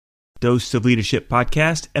Dose of Leadership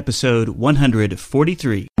Podcast, episode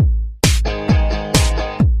 143.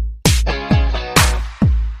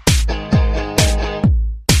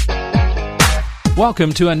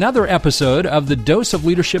 Welcome to another episode of the Dose of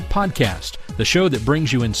Leadership Podcast, the show that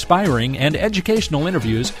brings you inspiring and educational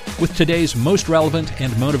interviews with today's most relevant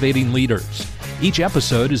and motivating leaders. Each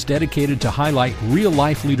episode is dedicated to highlight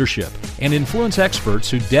real-life leadership and influence experts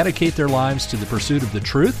who dedicate their lives to the pursuit of the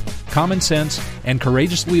truth, common sense, and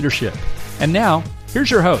courageous leadership. And now, here's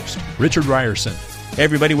your host, Richard Ryerson. Hey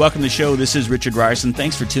everybody, welcome to the show. This is Richard Ryerson.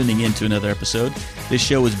 Thanks for tuning in to another episode. This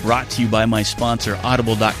show is brought to you by my sponsor,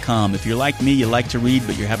 Audible.com. If you're like me, you like to read,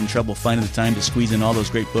 but you're having trouble finding the time to squeeze in all those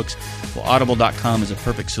great books, well, Audible.com is a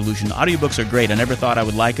perfect solution. Audiobooks are great. I never thought I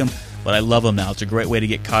would like them, but I love them now. It's a great way to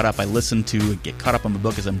get caught up. I listen to get caught up on the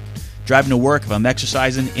book as I'm driving to work, if I'm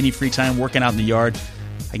exercising, any free time, working out in the yard,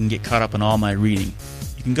 I can get caught up on all my reading.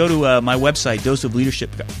 You can go to my website,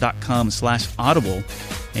 doseofleadership.com/audible,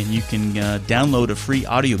 and you can download a free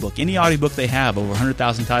audiobook. Any audiobook they have, over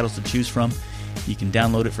 100,000 titles to choose from. You can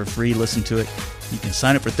download it for free, listen to it. You can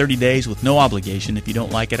sign up for 30 days with no obligation. If you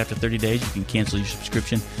don't like it after 30 days, you can cancel your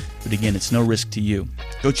subscription. But again, it's no risk to you.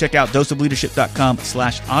 Go check out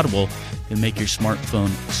doseofleadership.com/audible and make your smartphone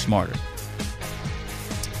smarter.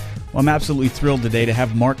 Well, I'm absolutely thrilled today to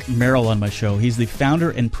have Mark Merrill on my show. He's the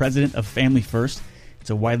founder and president of Family First. It's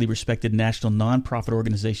a widely respected national nonprofit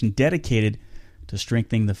organization dedicated to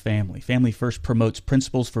strengthening the family. Family First promotes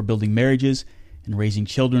principles for building marriages and raising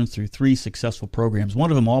children through 3 successful programs. One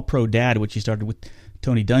of them, All Pro Dad, which he started with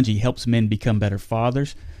Tony Dungy, helps men become better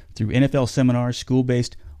fathers through NFL seminars,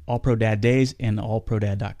 school-based All Pro Dad Days, and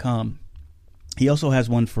allprodad.com. He also has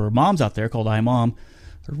one for moms out there called iMom,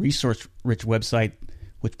 a resource-rich website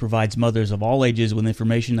which provides mothers of all ages with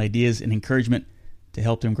information, ideas, and encouragement to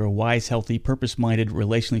help them grow wise, healthy, purpose-minded,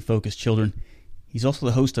 relationally focused children. He's also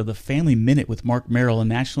the host of the Family Minute with Mark Merrill, a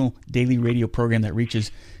national daily radio program that reaches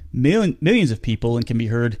millions of people and can be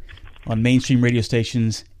heard on mainstream radio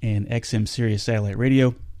stations and XM Sirius satellite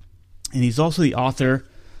radio. And he's also the author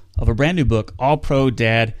of a brand new book, All Pro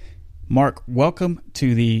Dad. Mark, welcome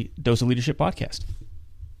to the Dose of Leadership Podcast.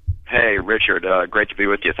 Hey, Richard. Great to be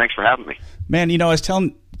with you. Thanks for having me. Man, you know, I was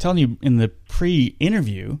telling you in the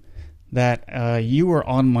pre-interview that you were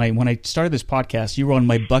on when I started this podcast, you were on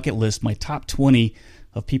my bucket list, my top 20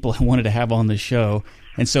 of people I wanted to have on the show.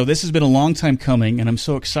 And so this has been a long time coming, and I'm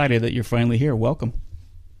so excited that you're finally here. Welcome.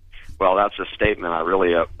 Well, that's a statement. I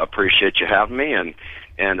really appreciate you having me and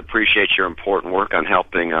appreciate your important work on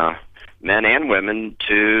helping men and women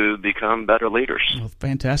to become better leaders. Well,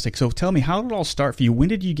 fantastic. So tell me, how did it all start for you? When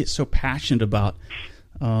did you get so passionate about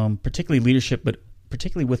particularly leadership, but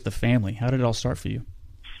particularly with the family? How did it all start for you?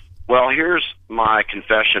 Well, here's my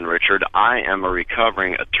confession, Richard. I am a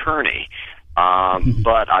recovering attorney,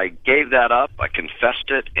 but I gave that up. I confessed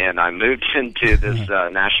it, and I moved into this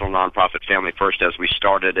national nonprofit Family First as we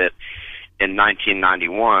started it in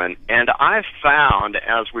 1991. And I found,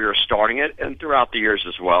 as we were starting it, and throughout the years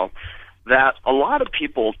as well, that a lot of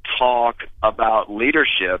people talk about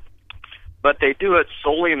leadership, but they do it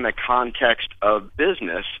solely in the context of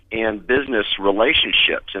business and business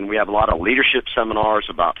relationships. And we have a lot of leadership seminars,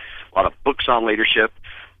 about a lot of books on leadership,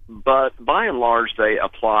 but by and large they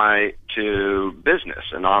apply to business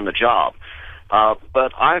and on the job.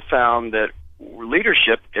 But I found that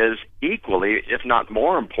leadership is equally, if not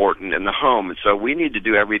more important in the home. And so we need to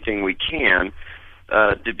do everything we can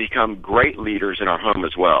to become great leaders in our home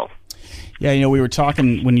as well. Yeah, you know, we were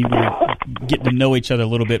talking when you were getting to know each other a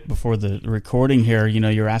little bit before the recording here. You know,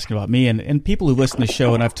 you were asking about me and people who listen to the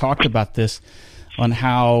show, and I've talked about this on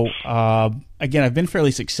how, again, I've been fairly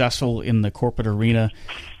successful in the corporate arena,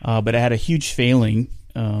 but I had a huge failing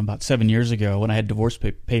about 7 years ago when I had divorce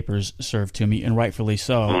papers served to me, and rightfully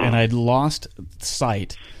so, and I'd lost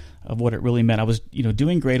sight of what it really meant. I was,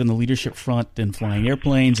 doing great on the leadership front and flying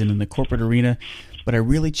airplanes and in the corporate arena, but I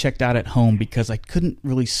really checked out at home because I couldn't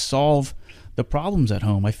really solve the problems at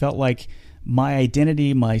home. I felt like my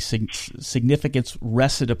identity, my significance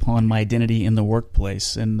rested upon my identity in the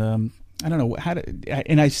workplace. And I don't know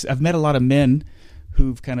I've met a lot of men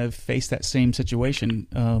who've kind of faced that same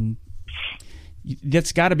situation.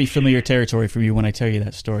 That's got to be familiar territory for you when I tell you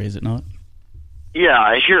that story, is it not? Yeah,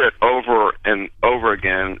 I hear it over and over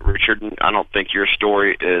again, Richard. I don't think your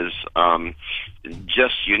story is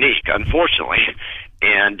just unique, unfortunately.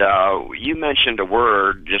 And you mentioned a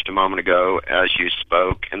word just a moment ago as you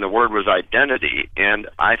spoke, and the word was identity. And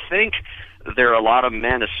I think there are a lot of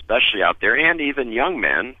men, especially out there, and even young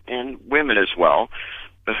men and women as well,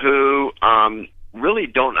 who really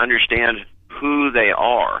don't understand who they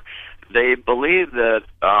are. They believe that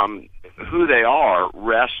who they are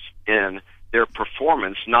rests in their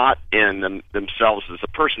performance, not in themselves as a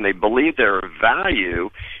person. They believe their value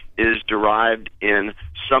is derived in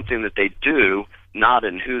something that they do, not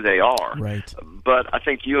in who they are. Right. But I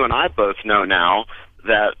think you and I both know now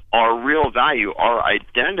that our real value, our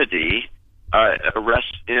identity,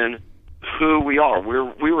 rests in who we are.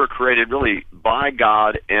 We were created really by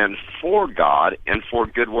God and for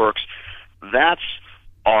good works. That's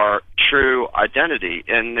our true identity.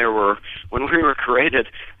 And when we were created,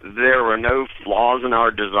 there were no flaws in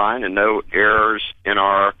our design and no errors in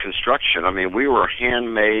our construction. I mean, we were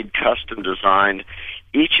handmade, custom designed,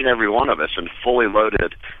 each and every one of us, and fully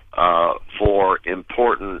loaded for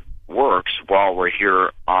important works while we're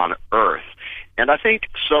here on earth. And I think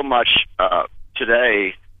so much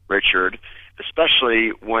today, Richard,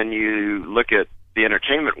 especially when you look at the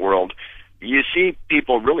entertainment world, you see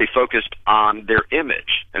people really focused on their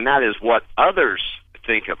image, and that is what others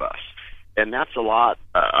think of us. And that's a lot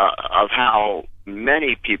of how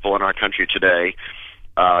many people in our country today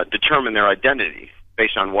determine their identity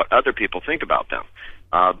based on what other people think about them.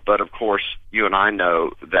 But, of course, you and I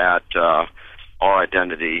know that our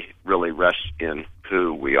identity really rests in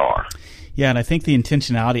who we are. Yeah, and I think the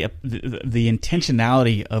intentionality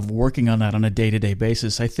of working on that on a day-to-day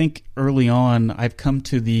basis, I think early on I've come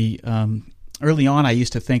to early on I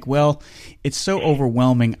used to think, well, it's so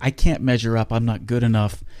overwhelming, I can't measure up, I'm not good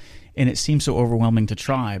enough, and it seems so overwhelming to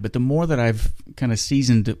try. But the more that I've kind of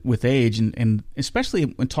seasoned with age, and especially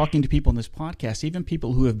when talking to people in this podcast, even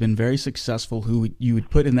people who have been very successful, who you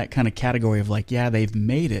would put in that kind of category of like, yeah, they've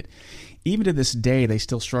made it, even to this day, they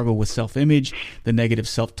still struggle with self-image, the negative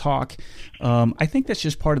self-talk. I think that's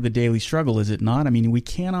just part of the daily struggle, is it not? I mean, we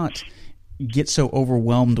cannot get so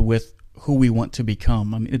overwhelmed with who we want to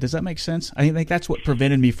become. I mean, does that make sense? I think that's what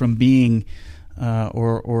prevented me from being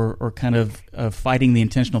or kind of fighting the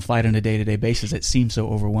intentional fight on a day-to-day basis. It seems so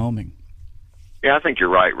overwhelming. Yeah, I think you're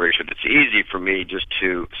right, Richard. It's easy for me just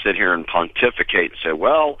to sit here and pontificate and say,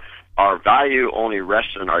 well, our value only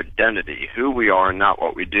rests in our identity, who we are and not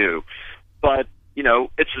what we do. But, you know,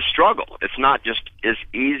 it's a struggle. It's not just as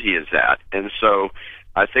easy as that. And so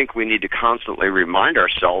I think we need to constantly remind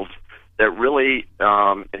ourselves that really,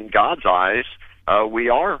 in God's eyes, we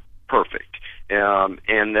are perfect,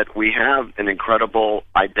 and that we have an incredible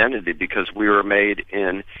identity because we were made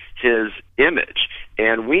in His image.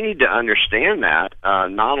 And we need to understand that,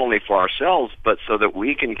 not only for ourselves, but so that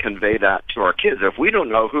we can convey that to our kids. If we don't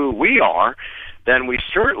know who we are, then we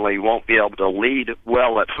certainly won't be able to lead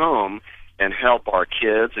well at home and help our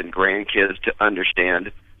kids and grandkids to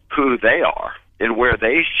understand who they are and where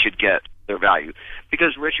they should get their value.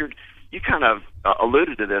 Because, Richard, you kind of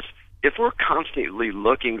alluded to this. If we're constantly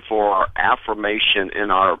looking for our affirmation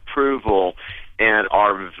and our approval and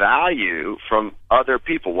our value from other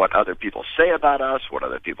people, what other people say about us, what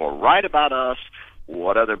other people write about us,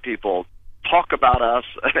 what other people talk about us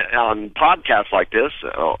on podcasts like this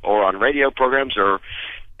or on radio programs or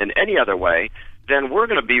in any other way, then we're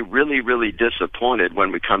going to be really, really disappointed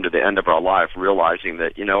when we come to the end of our life realizing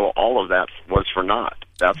that, you know, all of that was for naught.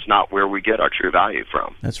 That's not where we get our true value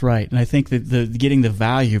from. That's right. And I think that getting the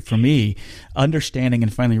value, for me, understanding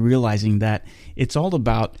and finally realizing that it's all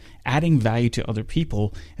about adding value to other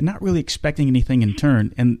people and not really expecting anything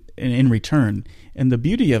in return. And the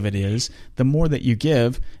beauty of it is, the more that you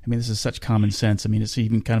give, I mean, this is such common sense. I mean, it's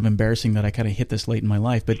even kind of embarrassing that I kind of hit this late in my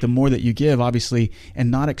life, but the more that you give, obviously,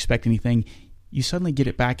 and not expect anything, you suddenly get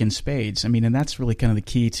it back in spades. I mean, and that's really kind of the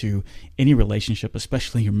key to any relationship,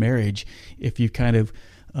 especially your marriage. If you kind of,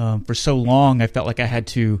 for so long, I felt like I had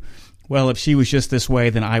to, well, if she was just this way,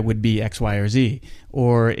 then I would be X, Y, or Z.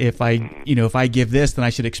 Or if I give this, then I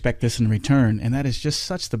should expect this in return. And that is just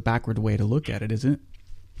such the backward way to look at it, isn't it?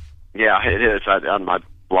 Yeah, it is. On my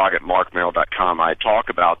blog at markmerrill.com, I talk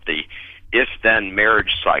about the if-then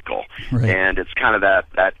marriage cycle. Right. And it's kind of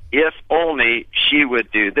that if only she would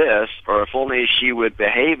do this, or if only she would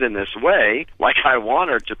behave in this way, like I want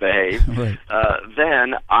her to behave, right.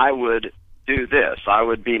 Then I would do this. I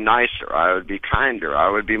would be nicer. I would be kinder. I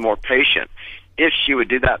would be more patient. If she would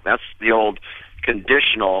do that, that's the old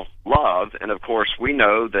conditional love. And, of course, we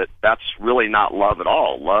know that that's really not love at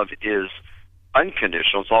all. Love is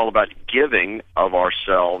unconditional. It's all about giving of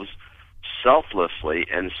ourselves selflessly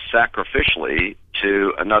and sacrificially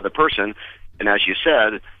to another person, and as you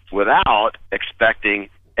said, without expecting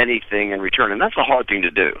anything in return. And that's a hard thing to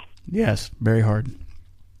do. Yes, very hard.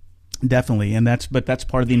 Definitely. And that's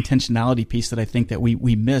part of the intentionality piece that I think that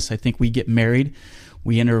we miss. I think we get married,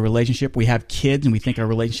 we enter a relationship, we have kids, and we think our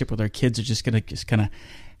relationship with our kids is just going to kind of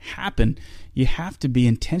happen. You have to be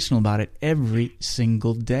intentional about it every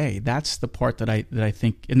single day. That's the part that I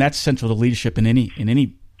think, and that's central to leadership in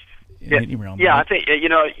any any realm. Yeah, right? I think,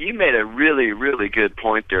 you made a really, really good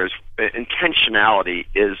point there. Intentionality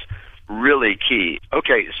is really key.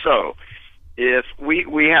 Okay, so if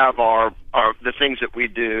we have our the things that we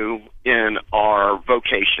do in our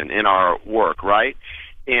vocation, in our work, right?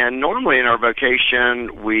 And normally in our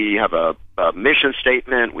vocation, we have a mission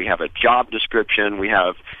statement, we have a job description, we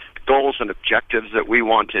have goals and objectives that we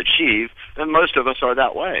want to achieve, and most of us are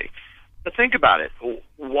that way. But think about it.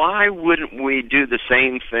 Why wouldn't we do the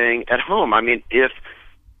same thing at home? I mean, if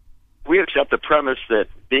we accept the premise that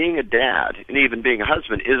being a dad and even being a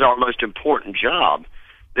husband is our most important job,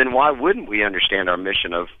 then why wouldn't we understand our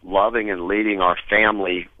mission of loving and leading our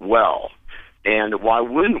family well? And why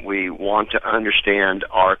wouldn't we want to understand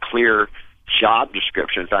our clear job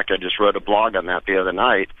description? In fact, I just wrote a blog on that the other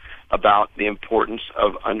night about the importance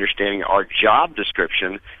of understanding our job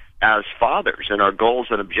description as fathers and our goals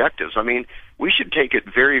and objectives. I mean, we should take it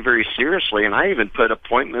very, very seriously, and I even put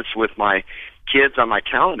appointments with my kids on my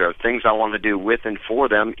calendar of things I want to do with and for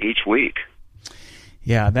them each week.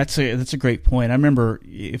 Yeah, that's a great point. I remember,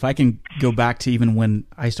 if I can go back to even when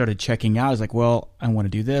I started checking out, I was like, well, I want to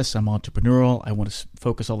do this. I'm entrepreneurial. I want to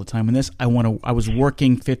focus all the time on this. I was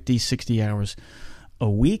working 50, 60 hours a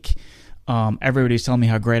week. Everybody's telling me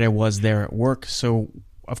how great I was there at work. So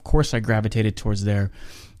of course I gravitated towards there.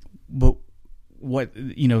 But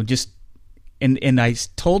and I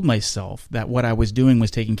told myself that what I was doing was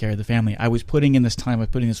taking care of the family. I was putting in this time, I was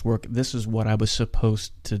putting this work. This is what I was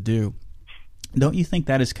supposed to do. Don't you think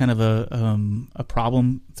that is kind of a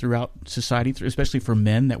problem throughout society, especially for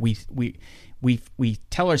men, that we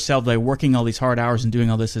tell ourselves that working all these hard hours and doing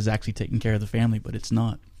all this is actually taking care of the family, but it's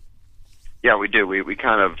not? Yeah, we do. We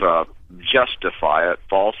kind of justify it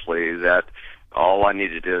falsely that all I need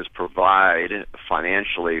to do is provide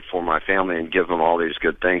financially for my family and give them all these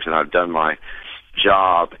good things, and I've done my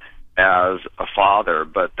job as a father.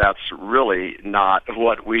 But that's really not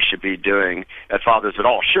what we should be doing as fathers at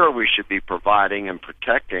all. Sure, we should be providing and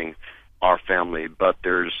protecting our family, but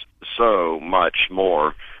there's so much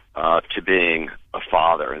more to being a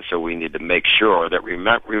father, and so we need to make sure that we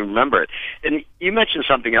remember it. And you mentioned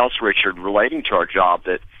something else, Richard, relating to our job,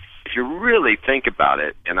 that if you really think about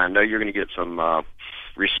it, and I know you're going to get some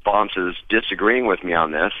responses disagreeing with me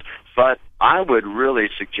on this, but I would really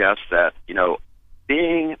suggest that,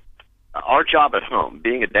 being our job at home,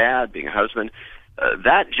 being a dad, being a husband,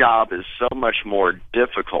 that job is so much more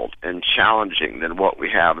difficult and challenging than what we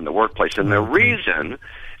have in the workplace. And the reason,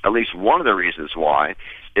 at least one of the reasons why,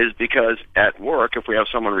 is because at work, if we have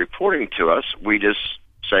someone reporting to us, we just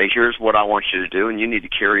say, here's what I want you to do, and you need to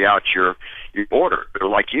carry out your order. Or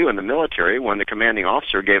like you in the military, when the commanding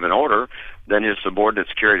officer gave an order, then his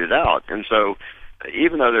subordinates carried it out. And so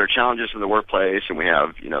even though there are challenges in the workplace and we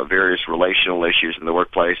have, various relational issues in the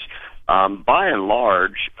workplace, by and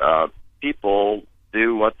large, people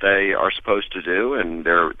do what they are supposed to do, and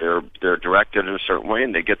they're directed in a certain way,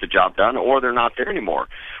 and they get the job done, or they're not there anymore.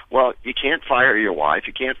 Well, you can't fire your wife,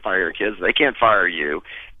 you can't fire your kids, they can't fire you,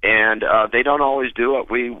 and they don't always do what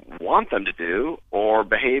we want them to do or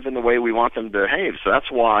behave in the way we want them to behave. So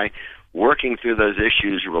that's why working through those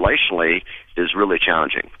issues relationally is really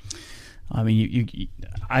challenging. I mean,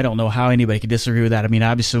 I don't know how anybody could disagree with that. I mean,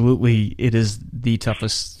 absolutely, it is the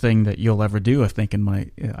toughest thing that you'll ever do, I think.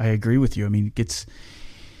 I agree with you. I mean, it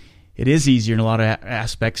is easier in a lot of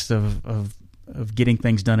aspects of getting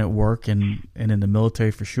things done at work and in the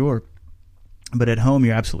military for sure. But at home,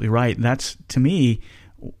 you're absolutely right. And that's, to me,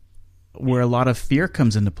 where a lot of fear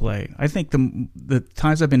comes into play. I think the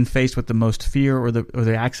times I've been faced with the most fear or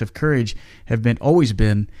the acts of courage have always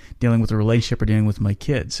been dealing with a relationship or dealing with my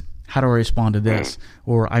kids. How do I respond to this?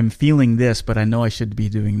 Or I'm feeling this, but I know I should be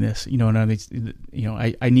doing this. And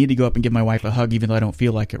I need to go up and give my wife a hug even though I don't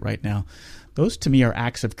feel like it right now. Those to me are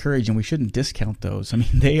acts of courage, and we shouldn't discount those. I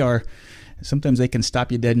mean, sometimes they can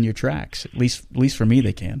stop you dead in your tracks. At least for me,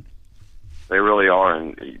 they can. They really are.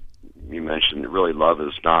 And you mentioned really love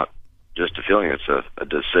is not just a feeling. It's a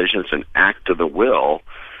decision. It's an act of the will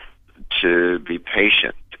to be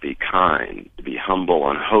patient, to be kind, to be humble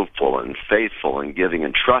and hopeful and faithful and giving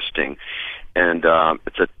and trusting. And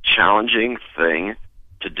it's a challenging thing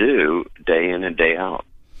to do day in and day out.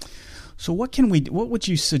 So what would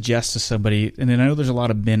you suggest to somebody? And I know there's a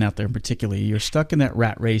lot of men out there particularly. You're stuck in that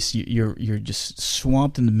rat race. You're just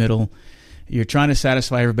swamped in the middle. You're trying to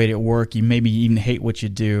satisfy everybody at work. You maybe even hate what you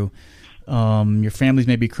do. Your family's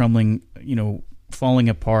maybe crumbling, falling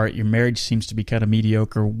apart. Your marriage seems to be kind of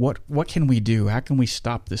mediocre. What can we do? How can we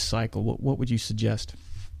stop this cycle? What would you suggest?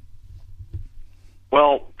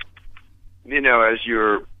 Well, as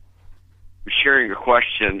you're sharing your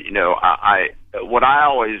question, what I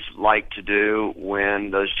always like to do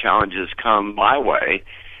when those challenges come my way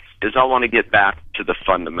is I want to get back to the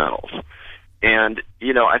fundamentals. And,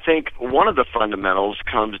 I think one of the fundamentals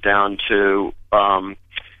comes down to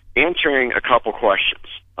answering a couple questions.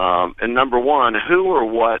 And number one, who or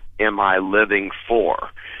what am I living for?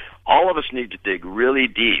 All of us need to dig really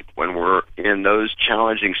deep when we're in those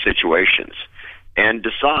challenging situations and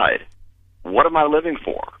decide, what am I living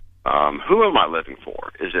for? Who am I living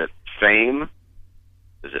for? Is it fame?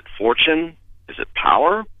 Is it fortune? Is it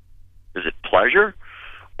power? Is it pleasure?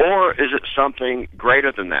 Or is it something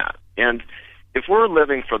greater than that? And if we're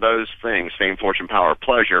living for those things, fame, fortune, power,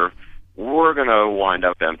 pleasure, we're going to wind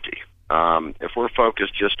up empty. If we're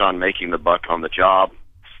focused just on making the buck on the job,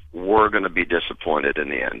 we're going to be disappointed in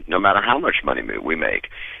the end, no matter how much money we make.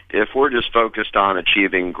 If we're just focused on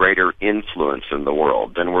achieving greater influence in the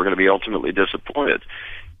world, then we're going to be ultimately disappointed.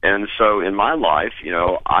 And so in my life,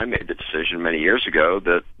 I made the decision many years ago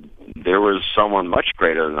that there was someone much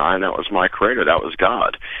greater than I, and that was my Creator, that was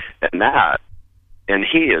God. And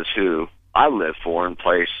He is who I live for and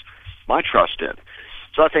place my trust in.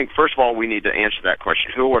 So I think, first of all, we need to answer that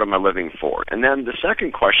question, who or what am I living for? And then the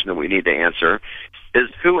second question that we need to answer is,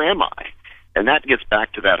 who am I? And that gets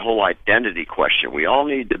back to that whole identity question. We all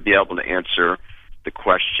need to be able to answer the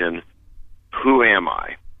question, who am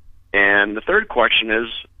I? And the third question is,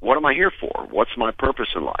 what am I here for? What's my purpose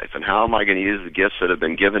in life? And how am I going to use the gifts that have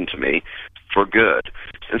been given to me for good?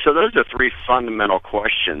 And so those are three fundamental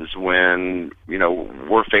questions when,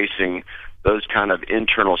 we're facing those kind of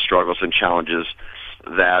internal struggles and challenges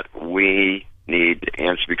that we need to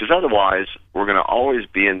answer, because otherwise we're going to always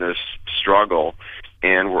be in this struggle,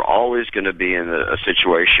 and we're always going to be in a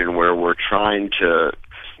situation where we're trying to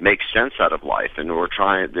make sense out of life, and that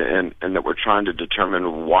we're trying to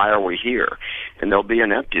determine, why are we here? And there'll be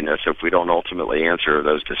an emptiness if we don't ultimately answer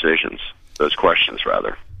those questions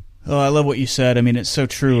rather. Oh, I love what you said. I mean, it's so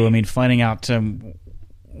true. I mean, finding out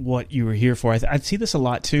what you were here for. I see this a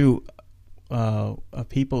lot too, of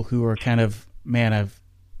people who are kind of,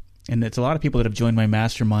 and it's a lot of people that have joined my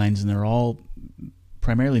masterminds, and they're all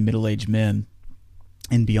primarily middle-aged men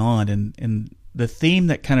and beyond. And the theme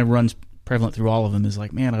that kind of runs prevalent through all of them is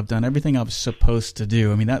like, man, I've done everything I was supposed to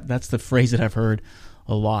do. I mean, that's the phrase that I've heard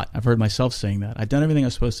a lot. I've heard myself saying that. I've done everything I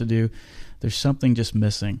was supposed to do. There's something just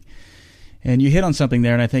missing. And you hit on something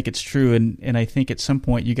there, and I think it's true. And I think at some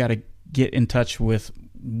point you got to get in touch with,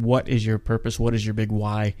 what is your purpose? What is your big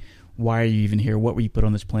why? Why are you even here? What were you put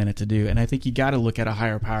on this planet to do? And I think you got to look at a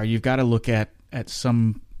higher power. You've got to look at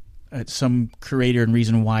some creator and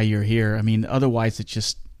reason why you're here. I mean, otherwise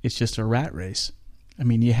it's just a rat race. I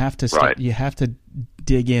mean, you have to you have to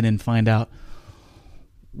dig in and find out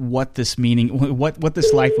what this meaning, what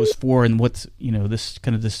this life was for, and what's this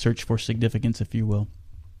kind of this search for significance, if you will.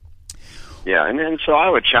 Yeah, and so I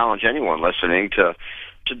would challenge anyone listening to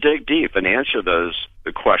dig deep and answer the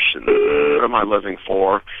questions. What am I living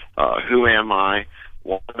for? Who am I?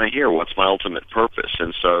 Why am I here? What's my ultimate purpose?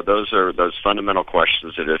 And so those are those fundamental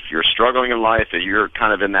questions that, if you're struggling in life, if you're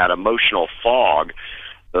kind of in that emotional fog,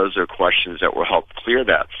 those are questions that will help clear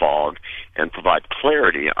that fog and provide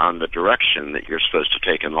clarity on the direction that you're supposed to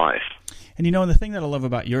take in life. And the thing that I love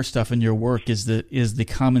about your stuff and your work is the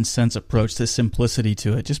common sense approach, the simplicity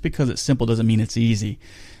to it. Just because it's simple doesn't mean it's easy.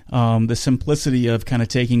 The simplicity of kind of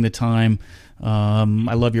taking the time.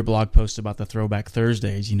 I love your blog post about the Throwback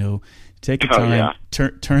Thursdays. Take the time,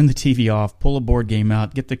 turn the TV off, pull a board game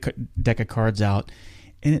out, get the deck of cards out.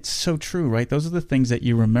 And it's so true, right? Those are the things that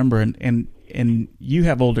you remember. And you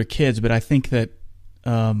have older kids, but I think that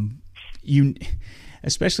you,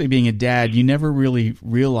 especially being a dad, you never really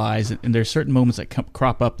realize, and there's certain moments that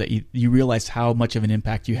crop up that you realize how much of an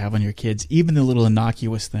impact you have on your kids, even the little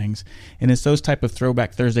innocuous things. And it's those type of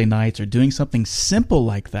Throwback Thursday nights, or doing something simple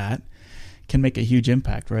like that, can make a huge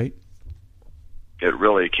impact, right? It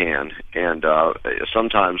really can. And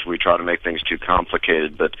sometimes we try to make things too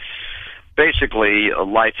complicated, but basically,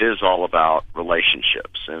 life is all about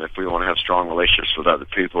relationships. And if we want to have strong relationships with other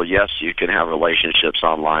people, yes, you can have relationships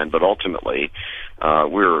online, but ultimately,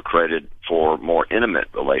 we were created for more intimate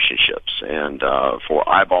relationships and for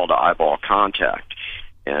eyeball-to-eyeball contact,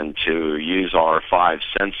 and to use our five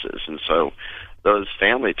senses. And so those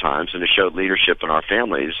family times, and to show leadership in our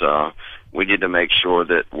families, we need to make sure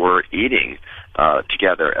that we're eating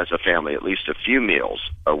together as a family at least a few meals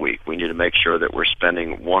a week. We need to make sure that we're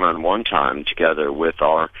spending one-on-one time together with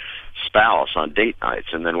our spouse on date nights,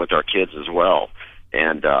 and then with our kids as well.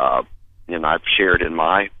 And I've shared in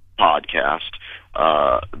my podcast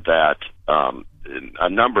that a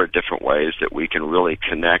number of different ways that we can really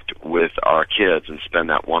connect with our kids and spend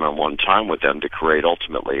that one-on-one time with them to create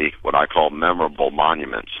ultimately what I call memorable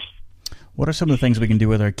monuments. What are some of the things we can do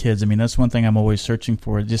with our kids? I mean, that's one thing I'm always searching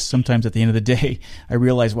for. Just sometimes at the end of the day, I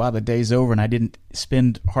realize, wow, the day's over, and I didn't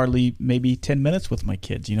spend hardly maybe 10 minutes with my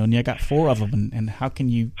kids, and I got 4 of them, and how can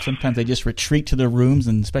you, sometimes they just retreat to their rooms,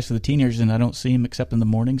 and especially the teenagers, and I don't see them except in the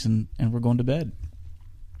mornings, and we're going to bed.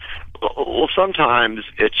 Well, sometimes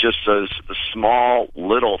it's just those small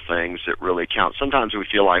little things that really count. Sometimes we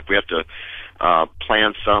feel like we have to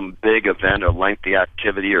plan some big event, a lengthy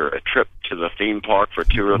activity, or a trip to the theme park for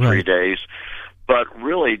 2 or 3 days. But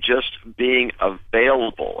really just being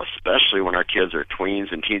available, especially when our kids are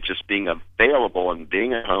tweens and teens, just being available and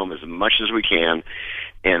being at home as much as we can.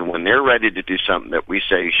 And when they're ready to do something that we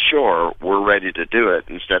say, sure, we're ready to do it,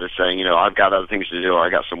 instead of saying, I've got other things to do or I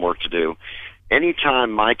got some work to do.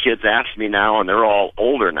 Anytime my kids ask me now, and they're all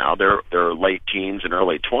older now, they're late teens and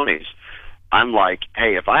early 20s, I'm like,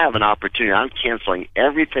 hey, if I have an opportunity, I'm canceling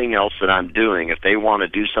everything else that I'm doing if they want to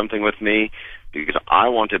do something with me, because I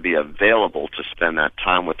want to be available to spend that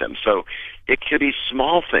time with them. So it could be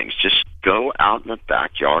small things. Just go out in the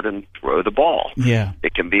backyard and throw the ball. Yeah.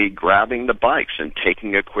 It can be grabbing the bikes and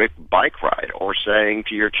taking a quick bike ride, or saying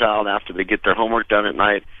to your child after they get their homework done at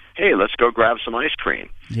night, hey, let's go grab some ice cream,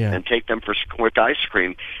 and take them for quick ice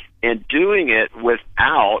cream, and doing it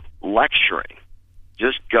without lecturing.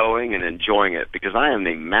 Just going and enjoying it, because I am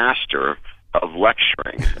the master of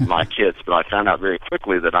lecturing my kids, but I found out very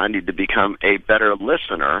quickly that I need to become a better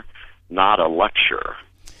listener, not a lecturer.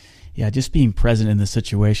 Yeah, just being present in the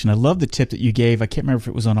situation. I love the tip that you gave. I can't remember if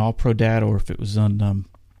it was on All Pro Dad or if it was on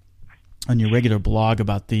your regular blog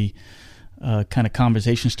about the kind of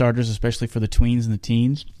conversation starters, especially for the tweens and the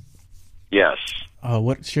teens. Yes.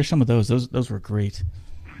 Share some of those. Those were great.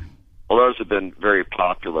 Well, those have been very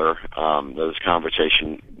popular, those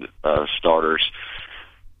conversation starters.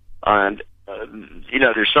 And,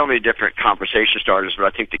 there's so many different conversation starters, but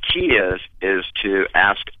I think the key is to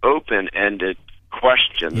ask open-ended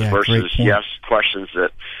questions versus yes questions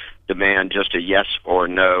that demand just a yes or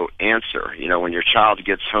no answer. When your child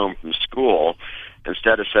gets home from school,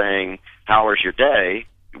 instead of saying, how was your day,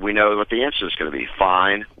 we know what the answer is going to be.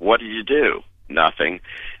 Fine. What did you do? Nothing.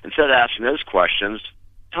 Instead of asking those questions,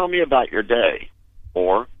 tell me about your day,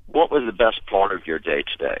 or what was the best part of your day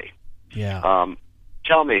today? Yeah.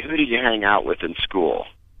 Tell me, who did you hang out with in school?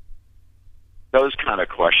 Those kind of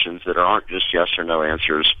questions that aren't just yes or no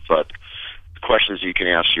answers, but questions you can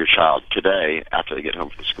ask your child today after they get home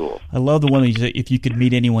from school. I love the one that you say, if you could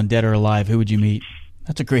meet anyone dead or alive, who would you meet?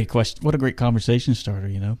 That's a great question. What a great conversation starter,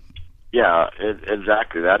 Yeah,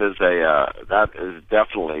 exactly. That is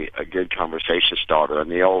definitely a good conversation starter. And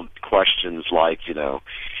the old questions like,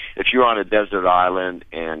 if you're on a desert island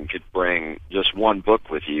and could bring just one book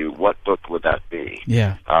with you, what book would that be?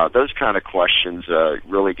 Yeah. Those kind of questions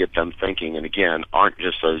really get them thinking, and again, aren't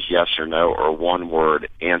just those yes or no or one-word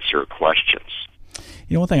answer questions.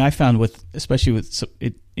 One thing I found especially with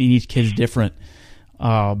each kid's different,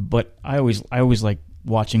 but I always like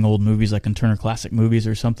watching old movies, like in Turner Classic Movies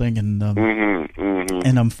or something, and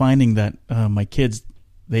and I'm finding that my kids,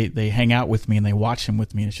 they hang out with me and they watch them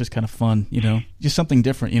with me, and it's just kind of fun, just something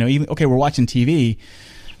different, even we're watching TV,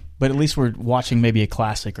 but at least we're watching maybe a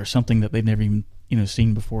classic or something that they've never even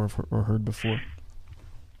seen before or heard before.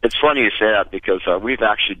 It's funny you say that, because we've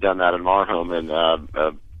actually done that in our home, and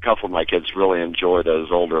a couple of my kids really enjoy those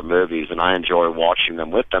older movies, and I enjoy watching them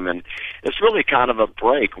with them, and it's really kind of a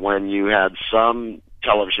break when you had some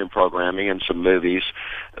television programming and some movies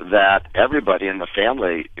that everybody in the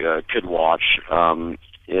family could watch,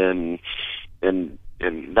 and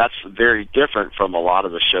that's very different from a lot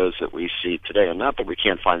of the shows that we see today. And not that we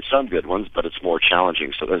can't find some good ones, but it's more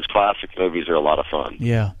challenging. So those classic movies are a lot of fun.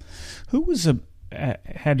 Yeah. Who was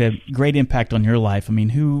had a great impact on your life? I mean,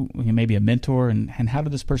 who maybe a mentor, and how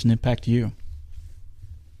did this person impact you?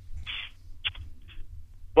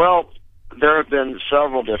 Well, there have been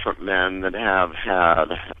several different men that have had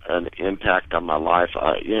an impact on my life.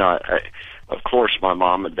 Of course, my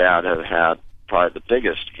mom and dad have had probably the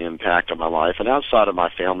biggest impact on my life. And outside of my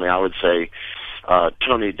family, I would say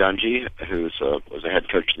Tony Dungy, who was a head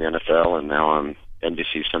coach in the NFL and now on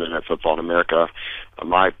NBC Sunday Night Football in America.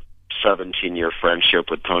 My 17-year friendship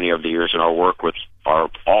with Tony over the years and our work with our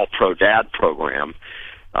All Pro Dad program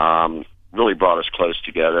really brought us close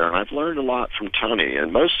together, and I've learned a lot from Tony,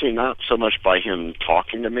 and mostly not so much by him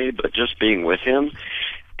talking to me, but just being with him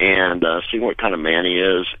and seeing what kind of man he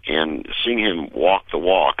is, and seeing him walk the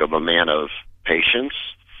walk of a man of patience,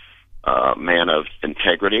 a man of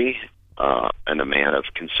integrity, and a man of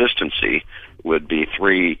consistency would be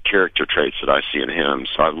 3 character traits that I see in him.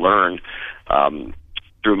 So I've learned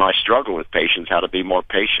through my struggle with patients how to be more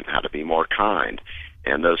patient, how to be more kind,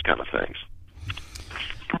 and those kind of things.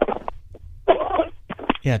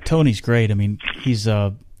 Yeah, Tony's great. I mean, he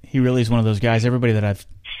really is one of those guys. Everybody that I've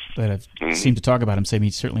seemed to talk about him say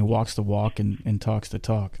he certainly walks the walk and talks the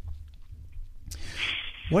talk.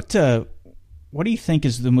 What do you think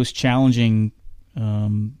is the most challenging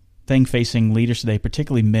thing facing leaders today,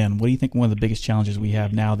 particularly men? What do you think one of the biggest challenges we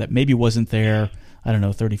have now that maybe wasn't there,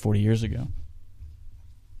 30, 40 years ago?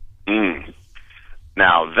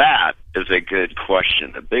 Now, that is a good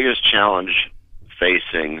question. The biggest challenge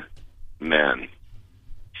facing men.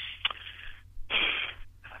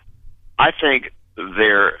 I think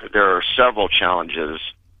there are several challenges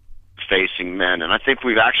facing men, and I think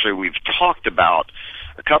we've talked about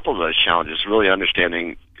a couple of those challenges, really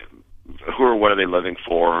understanding who or what are they living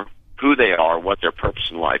for, who they are, what their purpose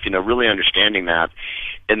in life, really understanding that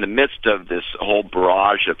in the midst of this whole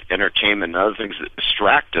barrage of entertainment and other things that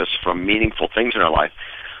distract us from meaningful things in our life.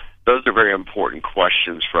 Those are very important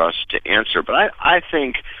questions for us to answer. But I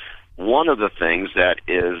think one of the things that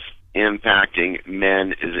is impacting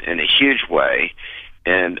men is in a huge way,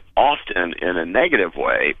 and often in a negative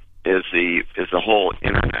way, is the whole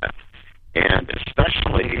internet, and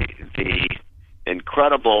especially the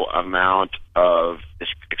incredible amount of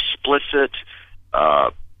explicit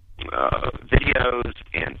videos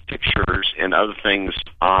and pictures and other things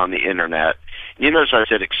on the internet. You notice I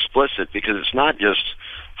said explicit because it's not just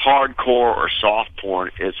hardcore or soft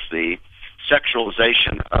porn, it's the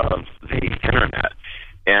sexualization of the internet.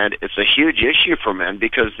 And it's a huge issue for men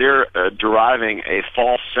because they're deriving a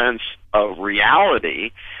false sense of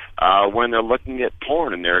reality when they're looking at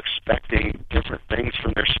porn, and they're expecting different things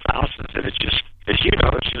from their spouses. And it's just, as you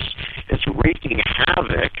know, it's wreaking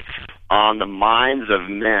havoc on the minds of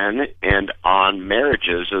men and on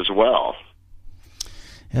marriages as well.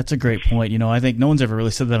 That's a great point. I think no one's ever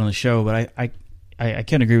really said that on the show, but I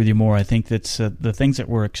can't agree with you more. I think that's the things that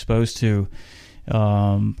we're exposed to.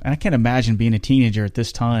 And I can't imagine being a teenager at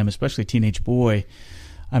this time, especially a teenage boy.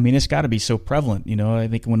 I mean, it's got to be so prevalent. I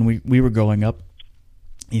think when we were growing up,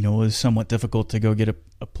 it was somewhat difficult to go get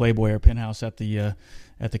a Playboy or Penthouse at the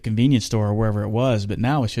convenience store or wherever it was. But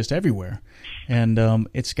now it's just everywhere, and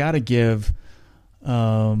it's got to give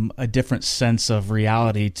a different sense of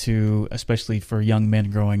reality to, especially for young men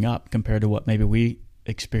growing up, compared to what maybe we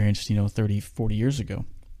experienced, 30, 40 years ago.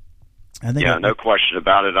 No question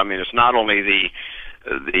about it. I mean, it's not only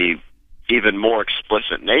the even more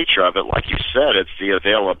explicit nature of it, like you said, it's the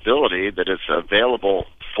availability that it's available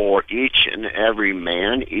for each and every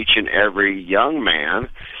man, each and every young man,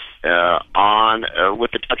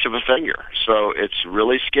 with the touch of a finger. So it's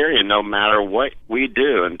really scary, and no matter what we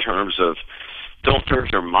do in terms of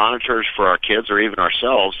filters or monitors for our kids or even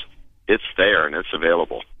ourselves, it's there and it's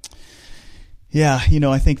available. Yeah,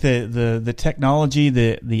 I think the technology,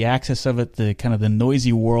 the access of it, the kind of the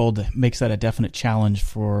noisy world makes that a definite challenge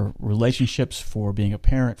for relationships, for being a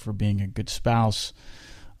parent, for being a good spouse,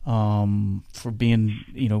 for being,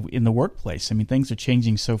 in the workplace. I mean, things are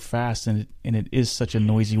changing so fast, and it is such a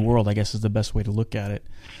noisy world, I guess is the best way to look at it.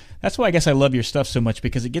 That's why I guess I love your stuff so much,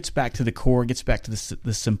 because it gets back to the core, it gets back to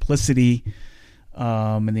the simplicity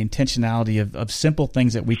and the intentionality of simple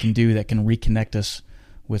things that we can do that can reconnect us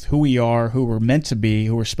with who we are, who we're meant to be,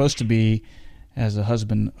 who we're supposed to be as a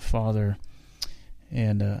husband, father,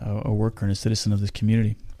 and a worker and a citizen of this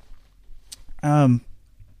community.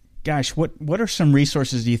 Gosh, what are some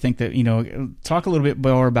resources do you think that, talk a little bit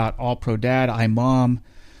more about All Pro Dad, iMom.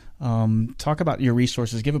 Talk about your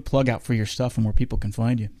resources. Give a plug out for your stuff and where people can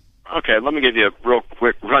find you. Okay, let me give you a real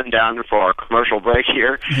quick rundown for our commercial break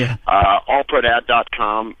here. Yeah.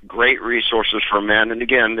 allprodad.com, great resources for men. And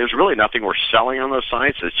again, there's really nothing we're selling on those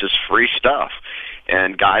sites. It's just free stuff.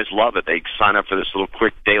 And guys love it. They sign up for this little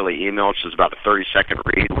quick daily email, which is about a 30-second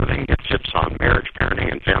read where they can get tips on marriage, parenting,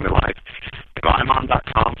 and family life.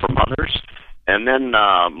 imom.com for mothers. And then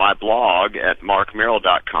my blog at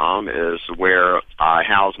markmerrill.com is where I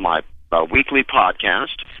house my weekly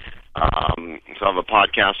podcast. So I have a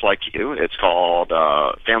podcast like you. It's called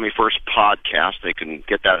Family First Podcast. They can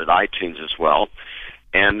get that at iTunes as well.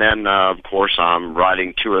 And then, of course, I'm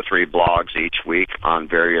writing 2 or 3 blogs each week on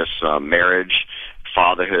various marriage,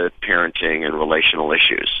 fatherhood, parenting, and relational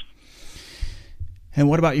issues. And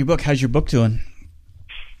what about your book? How's your book doing?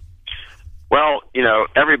 Well,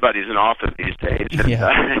 everybody's an author these days.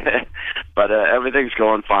 Yeah. But everything's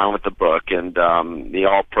going fine with the book. And the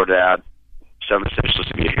All Pro Dad, 7 Essentials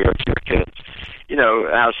to be a Hero to Your Kids,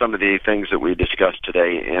 has some of the things that we discussed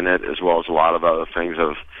today in it, as well as a lot of other things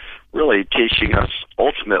of really teaching us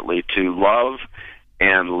ultimately to love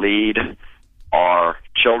and lead our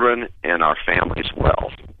children and our families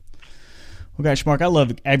well. Well, gosh, Mark, I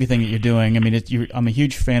love everything that you're doing. I mean, I'm a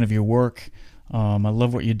huge fan of your work. I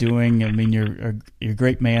love what you're doing. I mean, you're a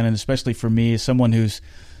great man, and especially for me, as someone who's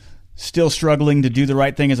still struggling to do the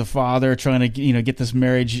right thing as a father, trying to get this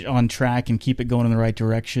marriage on track and keep it going in the right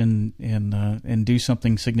direction, and do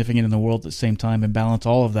something significant in the world at the same time and balance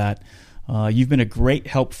all of that. You've been a great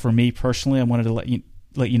help for me personally. I wanted to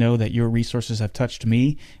let you know that your resources have touched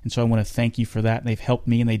me, and so I want to thank you for that. They've helped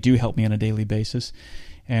me, and they do help me on a daily basis.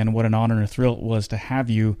 And what an honor and a thrill it was to have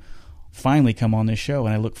you finally come on this show,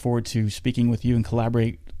 and I look forward to speaking with you and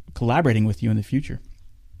collaborating with you in the future.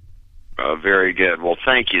 Very good. Well,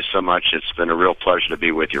 thank you so much. It's been a real pleasure to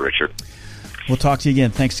be with you, Richard. We'll talk to you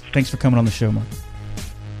again. Thanks for coming on the show, Mark.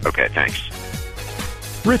 Okay, thanks.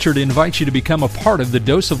 Richard invites you to become a part of the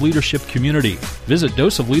Dose of Leadership community. Visit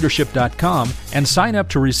doseofleadership.com and sign up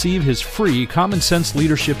to receive his free Common Sense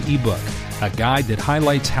Leadership ebook, a guide that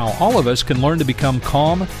highlights how all of us can learn to become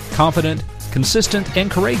calm, confident, consistent,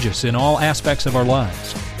 and courageous in all aspects of our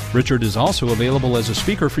lives. Richard is also available as a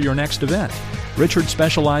speaker for your next event. Richard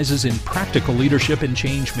specializes in practical leadership and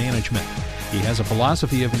change management. He has a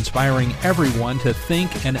philosophy of inspiring everyone to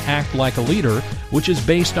think and act like a leader, which is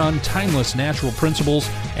based on timeless natural principles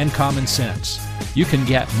and common sense. You can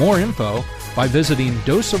get more info by visiting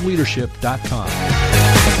doseofleadership.com.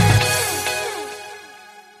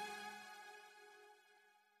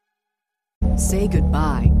 Say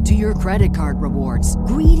goodbye to your credit card rewards.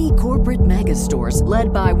 Greedy corporate mega stores,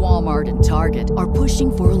 led by Walmart and Target, are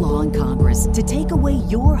pushing for a law in Congress to take away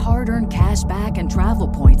your hard-earned cash back and travel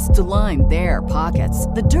points to line their pockets.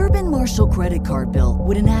 The Durbin-Marshall credit card bill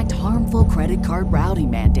would enact harmful credit card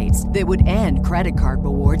routing mandates that would end credit card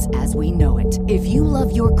rewards as we know it. If you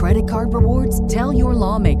love your credit card rewards, tell your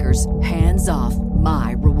lawmakers, hands off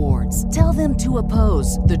my rewards. Tell them to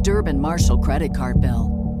oppose the Durbin-Marshall credit card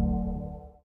bill.